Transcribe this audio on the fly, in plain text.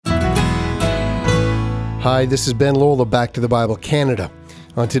Hi, this is Ben Lowell of Back to the Bible Canada.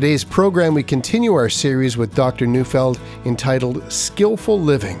 On today's program, we continue our series with Dr. Neufeld entitled Skillful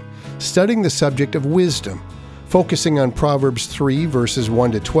Living, studying the subject of wisdom. Focusing on Proverbs 3, verses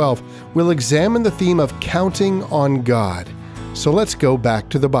 1 to 12, we'll examine the theme of counting on God. So let's go back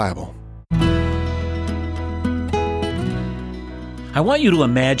to the Bible. I want you to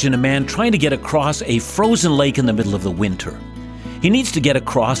imagine a man trying to get across a frozen lake in the middle of the winter. He needs to get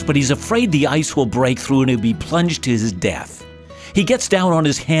across, but he's afraid the ice will break through and he'll be plunged to his death. He gets down on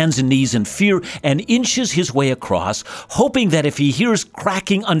his hands and knees in fear and inches his way across, hoping that if he hears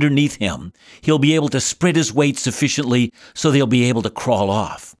cracking underneath him, he'll be able to spread his weight sufficiently so they'll be able to crawl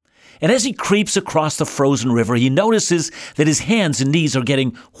off. And as he creeps across the frozen river, he notices that his hands and knees are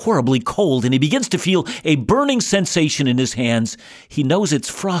getting horribly cold, and he begins to feel a burning sensation in his hands. He knows it's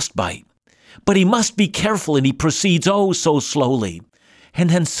frostbite. But he must be careful, and he proceeds oh so slowly. And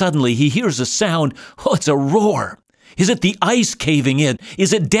then suddenly he hears a sound. Oh, it's a roar. Is it the ice caving in?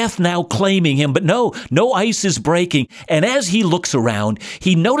 Is it death now claiming him? But no ice is breaking. And as he looks around,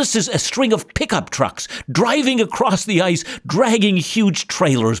 he notices a string of pickup trucks driving across the ice, dragging huge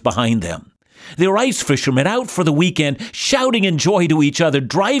trailers behind them. They're ice fishermen out for the weekend, shouting in joy to each other,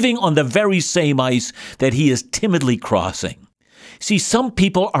 driving on the very same ice that he is timidly crossing. See, some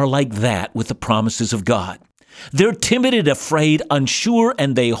people are like that with the promises of God. They're timid and afraid, unsure,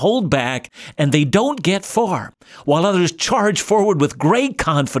 and they hold back, and they don't get far, while others charge forward with great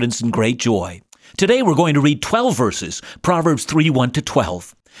confidence and great joy. Today we're going to read 12 verses, Proverbs 3, 1 to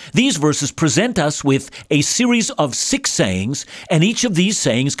 12. These verses present us with a series of 6 sayings, and each of these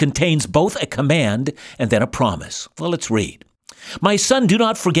sayings contains both a command and then a promise. Well, let's read. My son, do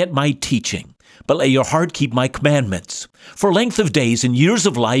not forget my teaching, but let your heart keep my commandments. For length of days and years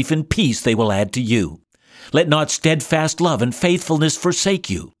of life and peace they will add to you. Let not steadfast love and faithfulness forsake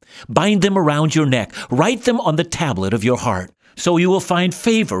you. Bind them around your neck. Write them on the tablet of your heart. So you will find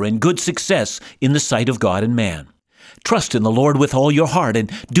favor and good success in the sight of God and man. Trust in the Lord with all your heart,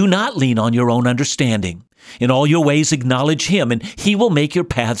 and do not lean on your own understanding. In all your ways acknowledge him, and he will make your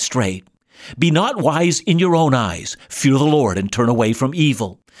path straight. Be not wise in your own eyes. Fear the Lord and turn away from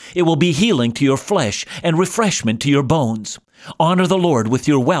evil. It will be healing to your flesh and refreshment to your bones. Honor the Lord with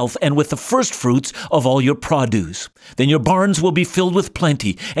your wealth and with the first fruits of all your produce. Then your barns will be filled with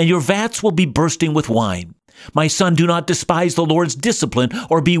plenty, and your vats will be bursting with wine. My son, do not despise the Lord's discipline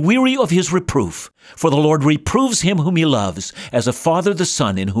or be weary of his reproof. For the Lord reproves him whom he loves, as a father the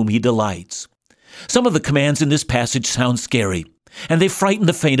son in whom he delights. Some of the commands in this passage sound scary, and they frighten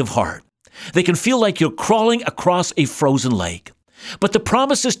the faint of heart. They can feel like you're crawling across a frozen lake. But the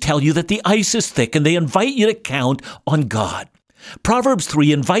promises tell you that the ice is thick, and they invite you to count on God. Proverbs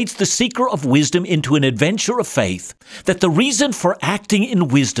 3 invites the seeker of wisdom into an adventure of faith, that the reason for acting in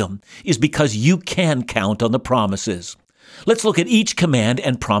wisdom is because you can count on the promises. Let's look at each command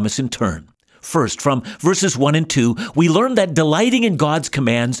and promise in turn. First, from verses 1 and 2, we learn that delighting in God's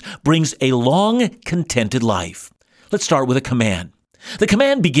commands brings a long, contented life. Let's start with a command. The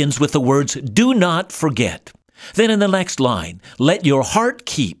command begins with the words, do not forget. Then in the next line, let your heart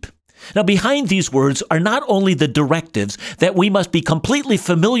keep. Now, behind these words are not only the directives that we must be completely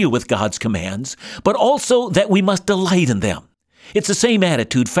familiar with God's commands, but also that we must delight in them. It's the same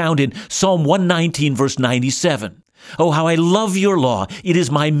attitude found in Psalm 119, verse 97. Oh, how I love your law. It is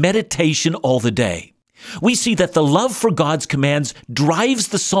my meditation all the day. We see that the love for God's commands drives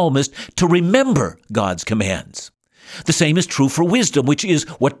the psalmist to remember God's commands. The same is true for wisdom, which is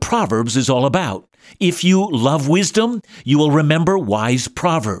what Proverbs is all about. If you love wisdom, you will remember wise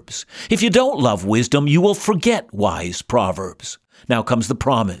proverbs. If you don't love wisdom, you will forget wise proverbs. Now comes the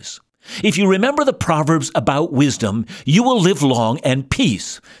promise. If you remember the proverbs about wisdom, you will live long, and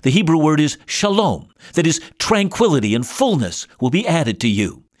peace, the Hebrew word is shalom, that is, tranquility and fullness, will be added to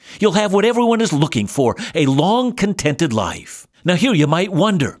you. You'll have what everyone is looking for, a long, contented life. Now here you might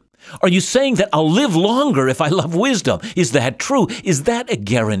wonder, are you saying that I'll live longer if I love wisdom? Is that true? Is that a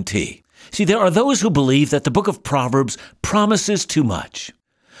guarantee? See, there are those who believe that the book of Proverbs promises too much.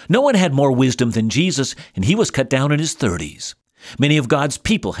 No one had more wisdom than Jesus, and he was cut down in his 30s. Many of God's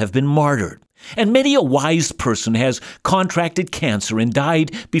people have been martyred, and many a wise person has contracted cancer and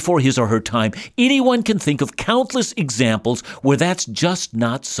died before his or her time. Anyone can think of countless examples where that's just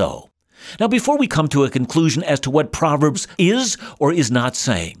not so. Now, before we come to a conclusion as to what Proverbs is or is not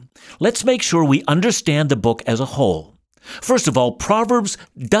saying, let's make sure we understand the book as a whole. First of all, Proverbs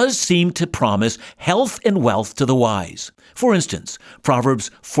does seem to promise health and wealth to the wise. For instance, Proverbs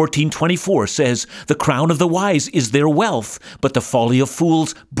 14:24 says, "The crown of the wise is their wealth, but the folly of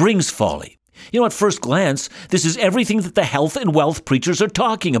fools brings folly." At first glance, this is everything that the health and wealth preachers are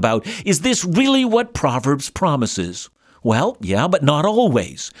talking about. Is this really what Proverbs promises? Well, yeah, but not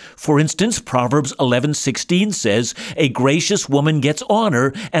always. For instance, Proverbs 11:16 says, "A gracious woman gets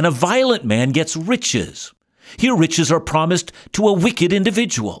honor, and a violent man gets riches." Here, riches are promised to a wicked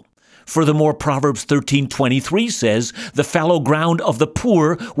individual. Furthermore, Proverbs 13:23 says, "The fallow ground of the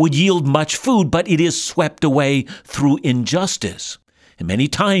poor would yield much food, but it is swept away through injustice." And many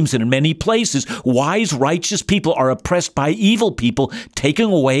times and in many places, wise, righteous people are oppressed by evil people,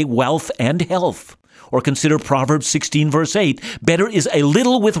 taking away wealth and health. Or consider Proverbs 16, verse 8, "Better is a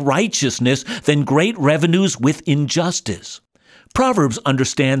little with righteousness than great revenues with injustice." Proverbs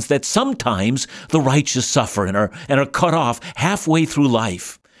understands that sometimes the righteous suffer and are cut off halfway through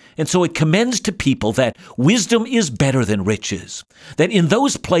life. And so it commends to people that wisdom is better than riches. That in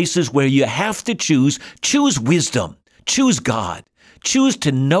those places where you have to choose wisdom, choose God, choose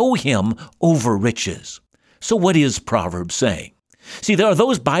to know Him over riches. So what is Proverbs saying? See, there are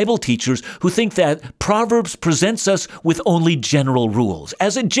those Bible teachers who think that Proverbs presents us with only general rules.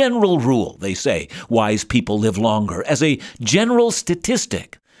 As a general rule, they say, wise people live longer. As a general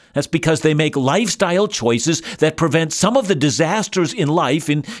statistic. That's because they make lifestyle choices that prevent some of the disasters in life,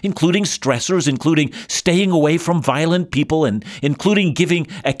 including stressors, including staying away from violent people, and including giving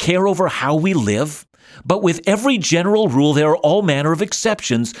a care over how we live. But with every general rule, there are all manner of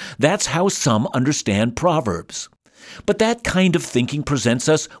exceptions. That's how some understand Proverbs. But that kind of thinking presents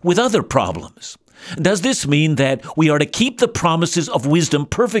us with other problems. Does this mean that we are to keep the promises of wisdom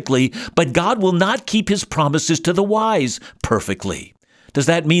perfectly, but God will not keep His promises to the wise perfectly? Does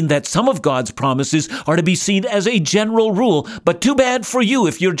that mean that some of God's promises are to be seen as a general rule, but too bad for you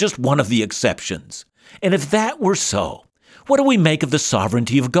if you're just one of the exceptions? And if that were so, what do we make of the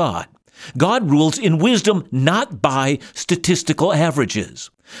sovereignty of God? God rules in wisdom, not by statistical averages.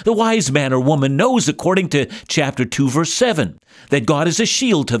 The wise man or woman knows, according to chapter 2, verse 7, that God is a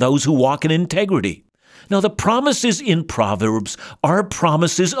shield to those who walk in integrity. Now, the promises in Proverbs are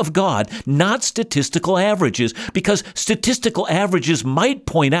promises of God, not statistical averages, because statistical averages might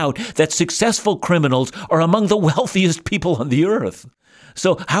point out that successful criminals are among the wealthiest people on the earth.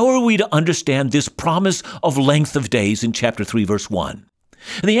 So how are we to understand this promise of length of days in chapter 3, verse 1?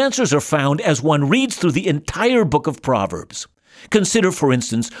 And the answers are found as one reads through the entire book of Proverbs. Consider, for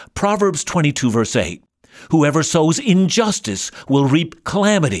instance, Proverbs 22, verse 8. "Whoever sows injustice will reap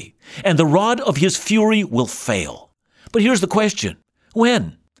calamity, and the rod of his fury will fail." But here's the question: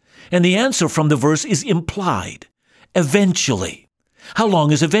 when? And the answer from the verse is implied: eventually. How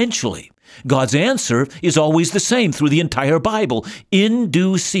long is eventually? God's answer is always the same through the entire Bible: in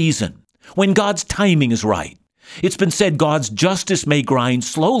due season, when God's timing is right. It's been said God's justice may grind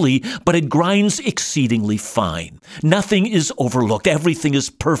slowly, but it grinds exceedingly fine. Nothing is overlooked. Everything is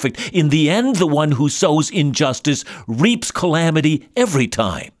perfect. In the end, the one who sows injustice reaps calamity every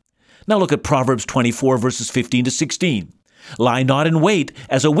time. Now look at Proverbs 24, verses 15 to 16. "Lie not in wait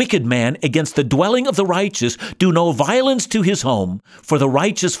as a wicked man against the dwelling of the righteous. Do no violence to his home. For the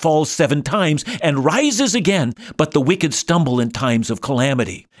righteous falls 7 times and rises again, but the wicked stumble in times of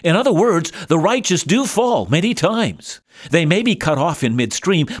calamity." In other words, the righteous do fall many times. They may be cut off in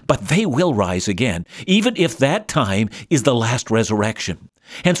midstream, but they will rise again, even if that time is the last resurrection.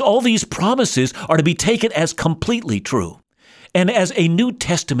 Hence, all these promises are to be taken as completely true. And as a New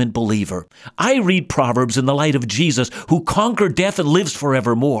Testament believer, I read Proverbs in the light of Jesus, who conquered death and lives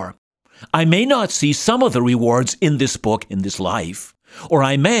forevermore. I may not see some of the rewards in this book in this life, or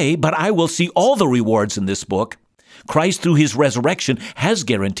I may, but I will see all the rewards in this book. Christ, through His resurrection, has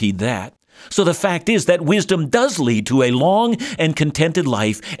guaranteed that. So the fact is that wisdom does lead to a long and contented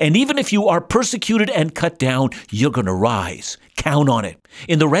life, and even if you are persecuted and cut down, you're going to rise. Count on it.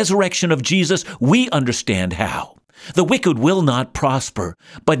 In the resurrection of Jesus, we understand how. The wicked will not prosper,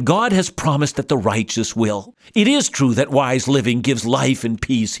 but God has promised that the righteous will. It is true that wise living gives life and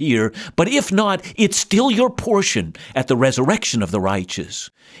peace here, but if not, it's still your portion at the resurrection of the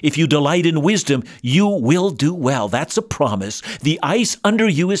righteous. If you delight in wisdom, you will do well. That's a promise. The ice under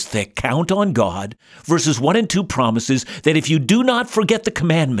you is thick. Count on God. Verses 1 and 2 promises that if you do not forget the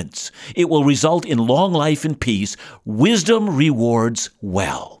commandments, it will result in long life and peace. Wisdom rewards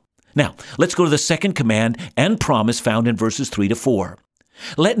well. Now, let's go to the second command and promise found in verses 3 to 4.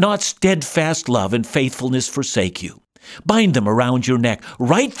 "Let not steadfast love and faithfulness forsake you. Bind them around your neck.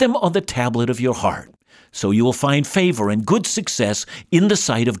 Write them on the tablet of your heart. So you will find favor and good success in the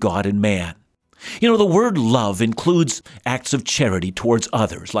sight of God and man." The word love includes acts of charity towards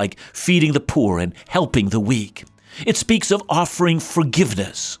others, like feeding the poor and helping the weak. It speaks of offering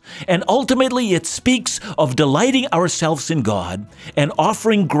forgiveness. And ultimately, it speaks of delighting ourselves in God and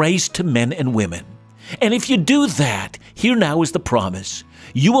offering grace to men and women. And if you do that, here now is the promise.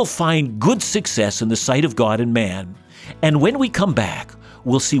 You will find good success in the sight of God and man. And when we come back,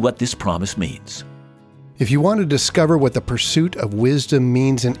 we'll see what this promise means. If you want to discover what the pursuit of wisdom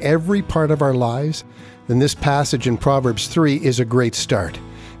means in every part of our lives, then this passage in Proverbs 3 is a great start.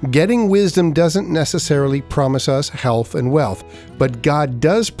 Getting wisdom doesn't necessarily promise us health and wealth, but God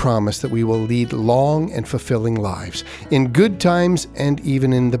does promise that we will lead long and fulfilling lives, in good times and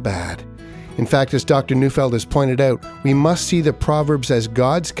even in the bad. In fact, as Dr. Neufeld has pointed out, we must see the Proverbs as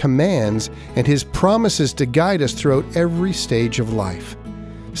God's commands and His promises to guide us throughout every stage of life.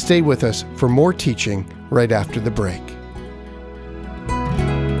 Stay with us for more teaching right after the break.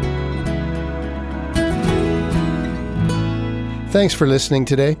 Thanks for listening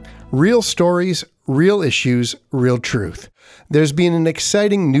today. Real stories, real issues, real truth. There's been an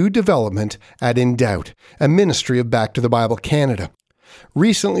exciting new development at In Doubt, a ministry of Back to the Bible Canada.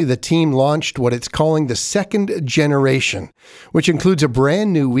 Recently, the team launched what it's calling the Second Generation, which includes a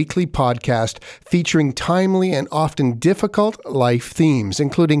brand new weekly podcast featuring timely and often difficult life themes,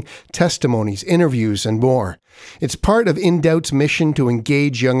 including testimonies, interviews, and more. It's part of In Doubt's mission to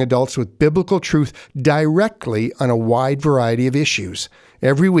engage young adults with biblical truth directly on a wide variety of issues.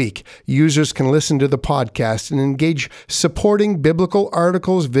 Every week, users can listen to the podcast and engage supporting biblical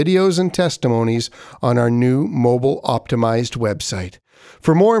articles, videos, and testimonies on our new mobile-optimized website.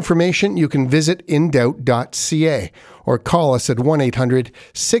 For more information, you can visit indoubt.ca or call us at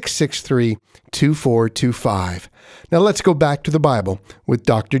 1-800-663-2425. Now let's go back to the Bible with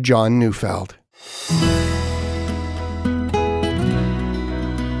Dr. John Neufeld.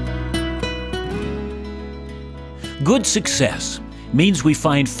 Good success means we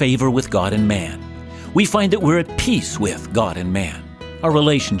find favor with God and man. We find that we're at peace with God and man. Our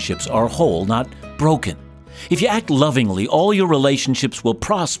relationships are whole, not broken. If you act lovingly, all your relationships will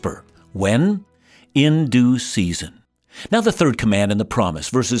prosper. When? In due season. Now the third command in the promise,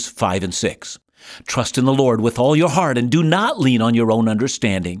 verses 5 and 6. Trust in the Lord with all your heart and do not lean on your own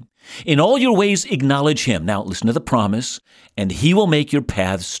understanding. In all your ways acknowledge Him. Now listen to the promise, and He will make your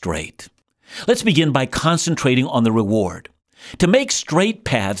paths straight. Let's begin by concentrating on the reward. To make straight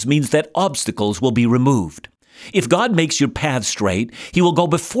paths means that obstacles will be removed. If God makes your path straight, He will go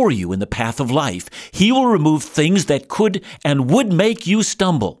before you in the path of life. He will remove things that could and would make you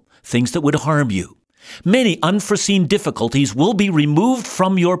stumble, things that would harm you. Many unforeseen difficulties will be removed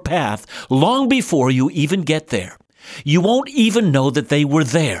from your path long before you even get there. You won't even know that they were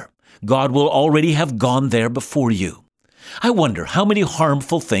there. God will already have gone there before you. I wonder how many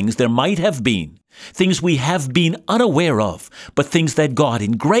harmful things there might have been, things we have been unaware of, but things that God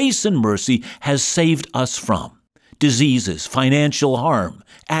in grace and mercy has saved us from. Diseases, financial harm,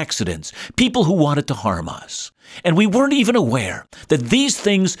 accidents, people who wanted to harm us. And we weren't even aware that these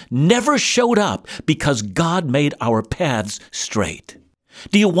things never showed up because God made our paths straight.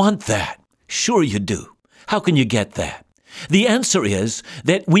 Do you want that? Sure you do. How can you get that? The answer is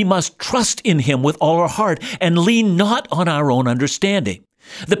that we must trust in Him with all our heart and lean not on our own understanding.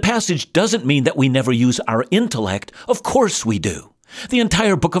 The passage doesn't mean that we never use our intellect. Of course we do. The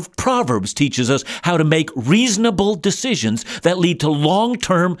entire book of Proverbs teaches us how to make reasonable decisions that lead to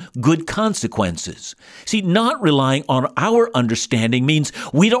long-term good consequences. See, not relying on our understanding means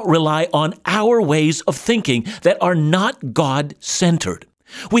we don't rely on our ways of thinking that are not God-centered.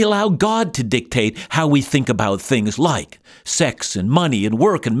 We allow God to dictate how we think about things like sex and money and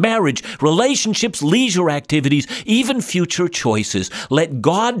work and marriage, relationships, leisure activities, even future choices. Let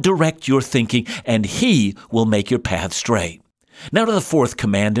God direct your thinking, and He will make your path straight. Now to the fourth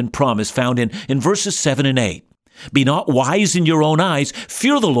command and promise found in verses 7 and 8. Be not wise in your own eyes,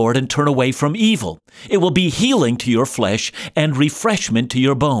 fear the Lord and turn away from evil. It will be healing to your flesh and refreshment to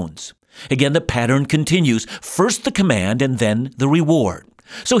your bones. Again, the pattern continues. First the command and then the reward.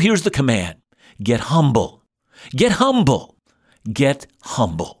 So here's the command. Get humble. Get humble. Get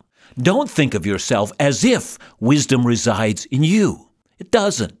humble. Don't think of yourself as if wisdom resides in you. It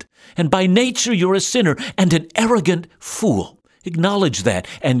doesn't. And by nature, you're a sinner and an arrogant fool. Acknowledge that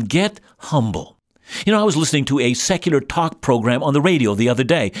and get humble. You know, I was listening to a secular talk program on the radio the other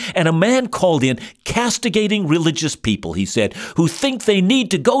day, and a man called in castigating religious people, he said, who think they need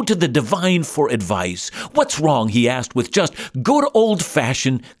to go to the divine for advice. What's wrong, he asked, with just good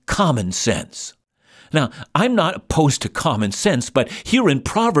old-fashioned common sense? Now, I'm not opposed to common sense, but here in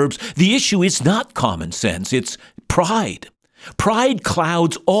Proverbs, the issue is not common sense, it's pride. Pride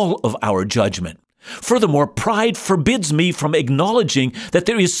clouds all of our judgment. Furthermore, pride forbids me from acknowledging that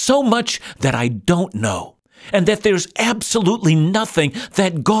there is so much that I don't know. and that there's absolutely nothing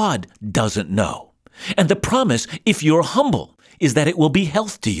that God doesn't know. And the promise, if you're humble, is that it will be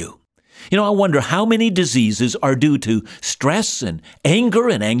health to you. I wonder how many diseases are due to stress and anger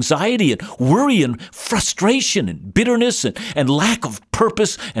and anxiety and worry and frustration and bitterness and lack of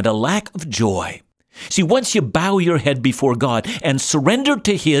purpose and a lack of joy. See, once you bow your head before God and surrender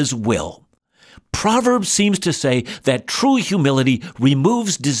to His will, Proverbs seems to say that true humility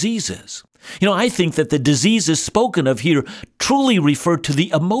removes diseases. I think that the diseases spoken of here truly refer to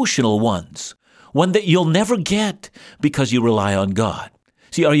the emotional ones, one that you'll never get because you rely on God.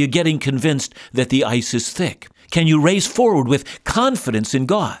 See, are you getting convinced that the ice is thick? Can you race forward with confidence in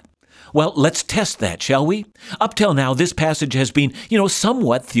God? Well, let's test that, shall we? Up till now, this passage has been,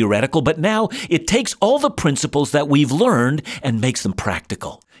 somewhat theoretical, but now it takes all the principles that we've learned and makes them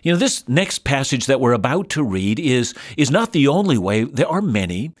practical. This next passage that we're about to read is not the only way. There are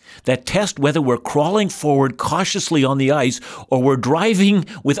many that test whether we're crawling forward cautiously on the ice or we're driving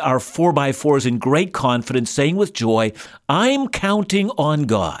with our 4x4s in great confidence, saying with joy, I'm counting on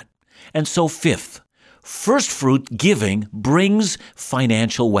God. And so fifth, first fruit giving brings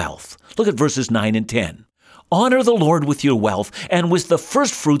financial wealth. Look at verses 9 and 10. Honor the Lord with your wealth and with the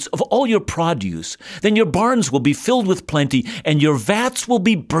first fruits of all your produce. Then your barns will be filled with plenty and your vats will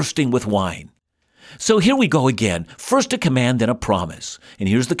be bursting with wine. So here we go again. First a command, then a promise. And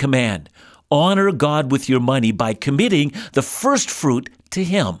here's the command. Honor God with your money by committing the first fruit to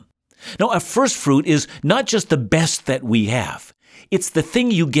Him. Now, a first fruit is not just the best that we have. It's the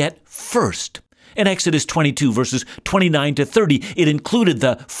thing you get first. In Exodus 22, verses 29 to 30, it included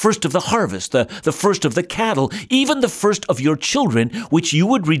the first of the harvest, the first of the cattle, even the first of your children, which you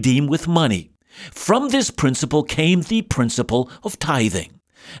would redeem with money. From this principle came the principle of tithing.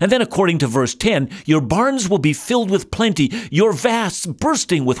 And then according to verse 10, your barns will be filled with plenty, your vats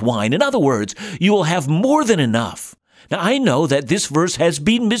bursting with wine. In other words, you will have more than enough. Now, I know that this verse has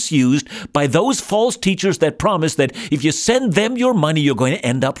been misused by those false teachers that promise that if you send them your money, you're going to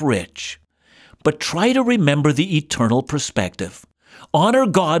end up rich. But try to remember the eternal perspective. Honor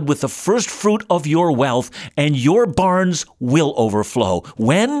God with the first fruit of your wealth, and your barns will overflow.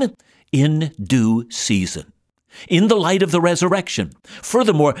 When? In due season. In the light of the resurrection.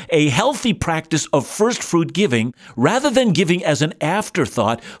 Furthermore, a healthy practice of first fruit giving, rather than giving as an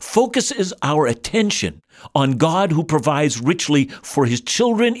afterthought, focuses our attention on God who provides richly for His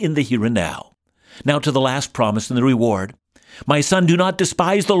children in the here and now. Now to the last promise and the reward. My son, do not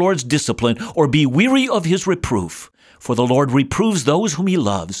despise the Lord's discipline or be weary of His reproof, for the Lord reproves those whom He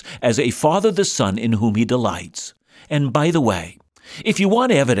loves, as a father the son in whom He delights. And by the way, if you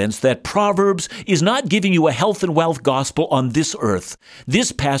want evidence that Proverbs is not giving you a health and wealth gospel on this earth,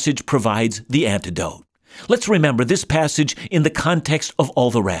 this passage provides the antidote. Let's remember this passage in the context of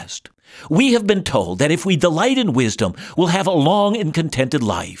all the rest. We have been told that if we delight in wisdom, we'll have a long and contented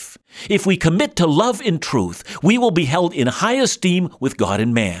life. If we commit to love in truth, we will be held in high esteem with God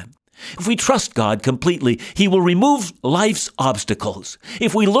and man. If we trust God completely, He will remove life's obstacles.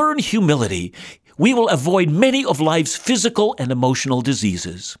 If we learn humility, we will avoid many of life's physical and emotional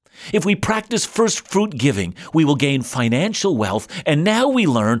diseases. If we practice first fruit giving, we will gain financial wealth, and now we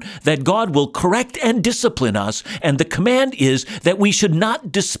learn that God will correct and discipline us, and the command is that we should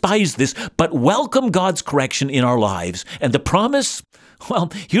not despise this, but welcome God's correction in our lives. And the promise?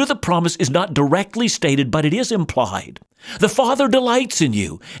 Well, here the promise is not directly stated, but it is implied. The Father delights in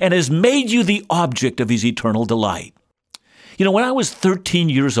you and has made you the object of His eternal delight. When I was 13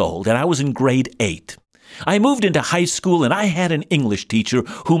 years old and I was in grade 8, I moved into high school and I had an English teacher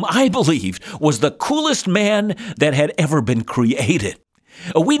whom I believed was the coolest man that had ever been created.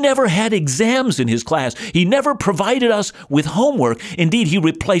 We never had exams in his class. He never provided us with homework. Indeed, he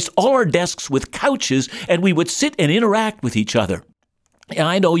replaced all our desks with couches and we would sit and interact with each other. And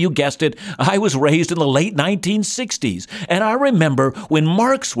I know you guessed it, I was raised in the late 1960s, and I remember when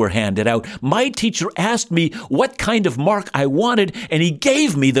marks were handed out, my teacher asked me what kind of mark I wanted, and he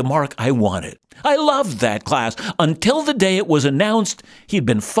gave me the mark I wanted. I loved that class until the day it was announced he'd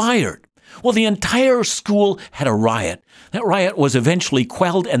been fired. Well, the entire school had a riot. That riot was eventually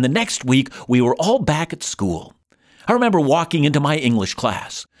quelled, and the next week we were all back at school. I remember walking into my English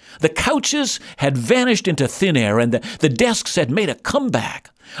class. The couches had vanished into thin air and the desks had made a comeback.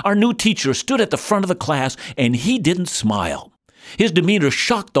 Our new teacher stood at the front of the class and he didn't smile. His demeanor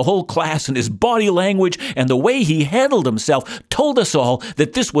shocked the whole class, and his body language and the way he handled himself told us all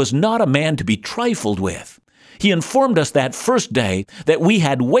that this was not a man to be trifled with. He informed us that first day that we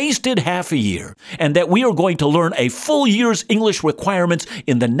had wasted half a year and that we are going to learn a full year's English requirements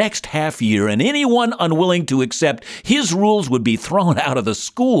in the next half year, and anyone unwilling to accept his rules would be thrown out of the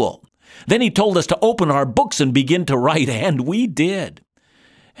school. Then he told us to open our books and begin to write, and we did.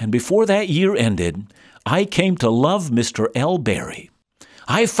 And before that year ended, I came to love Mr. L. Berry.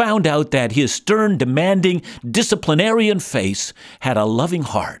 I found out that his stern, demanding, disciplinarian face had a loving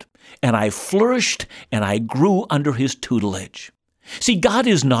heart, and I flourished and I grew under his tutelage. See, God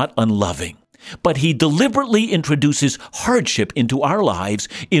is not unloving, but he deliberately introduces hardship into our lives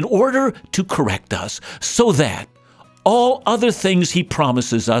in order to correct us, so that all other things he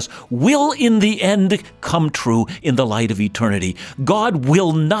promises us will in the end come true in the light of eternity. God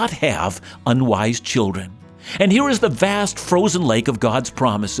will not have unwise children. And here is the vast frozen lake of God's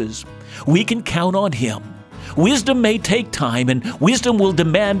promises. We can count on him. Wisdom may take time, and wisdom will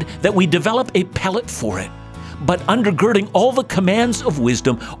demand that we develop a palate for it. But undergirding all the commands of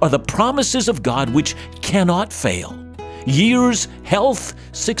wisdom are the promises of God which cannot fail. Years, health,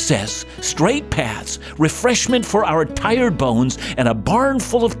 success, straight paths, refreshment for our tired bones, and a barn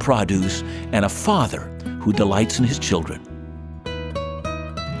full of produce, and a father who delights in his children.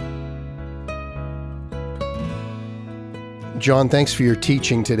 John, thanks for your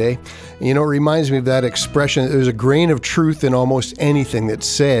teaching today. You know, it reminds me of that expression, there's a grain of truth in almost anything that's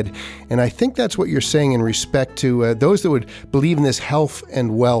said. And I think that's what you're saying in respect to those that would believe in this health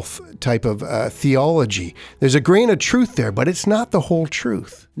and wealth type of theology. There's a grain of truth there, but it's not the whole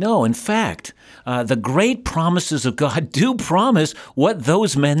truth. No, in fact, the great promises of God do promise what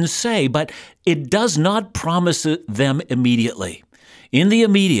those men say, but it does not promise them immediately. In the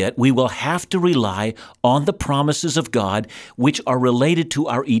immediate, we will have to rely on the promises of God, which are related to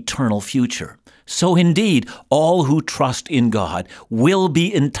our eternal future. So indeed, all who trust in God will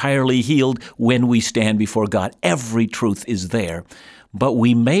be entirely healed when we stand before God. Every truth is there. But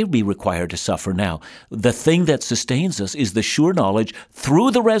we may be required to suffer now. The thing that sustains us is the sure knowledge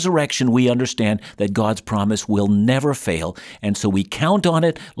through the resurrection we understand that God's promise will never fail, and so we count on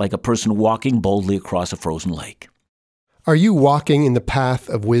it like a person walking boldly across a frozen lake. Are you walking in the path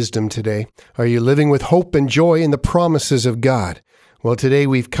of wisdom today? Are you living with hope and joy in the promises of God? Well, today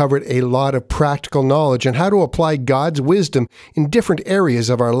we've covered a lot of practical knowledge on how to apply God's wisdom in different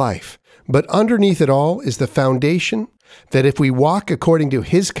areas of our life. But underneath it all is the foundation that if we walk according to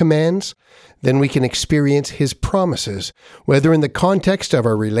His commands, then we can experience His promises, whether in the context of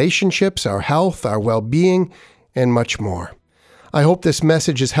our relationships, our health, our well-being, and much more. I hope this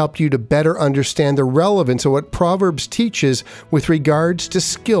message has helped you to better understand the relevance of what Proverbs teaches with regards to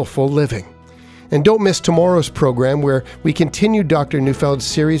skillful living. And don't miss tomorrow's program where we continue Dr. Neufeld's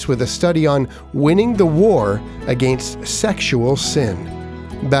series with a study on winning the war against sexual sin.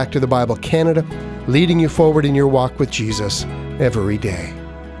 Back to the Bible Canada, leading you forward in your walk with Jesus every day.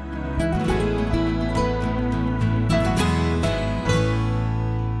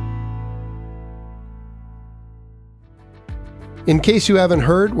 In case you haven't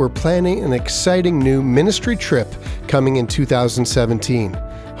heard, we're planning an exciting new ministry trip coming in 2017.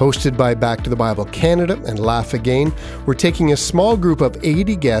 Hosted by Back to the Bible Canada and Laugh Again, we're taking a small group of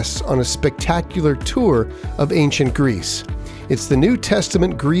 80 guests on a spectacular tour of ancient Greece. It's the New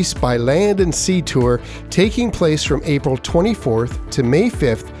Testament Greece by Land and Sea Tour taking place from April 24th to May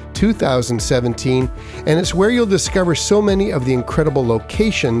 5th, 2017, and it's where you'll discover so many of the incredible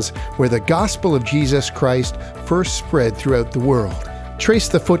locations where the gospel of Jesus Christ first spread throughout the world. Trace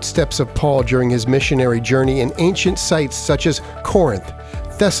the footsteps of Paul during his missionary journey in ancient sites such as Corinth,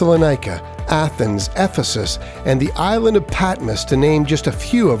 Thessalonica, Athens, Ephesus, and the island of Patmos, to name just a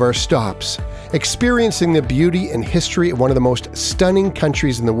few of our stops. Experiencing the beauty and history of one of the most stunning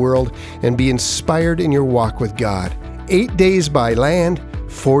countries in the world and be inspired in your walk with God. 8 days by land,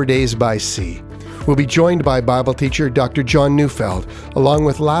 4 days by sea. We'll be joined by Bible teacher Dr. John Neufeld, along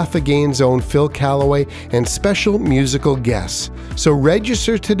with Laugh Again's own Phil Calloway and special musical guests. So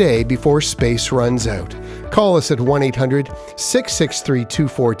register today before space runs out. Call us at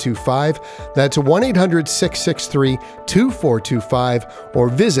 1-800-663-2425. That's 1-800-663-2425, or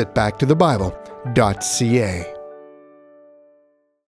visit backtothebible.ca.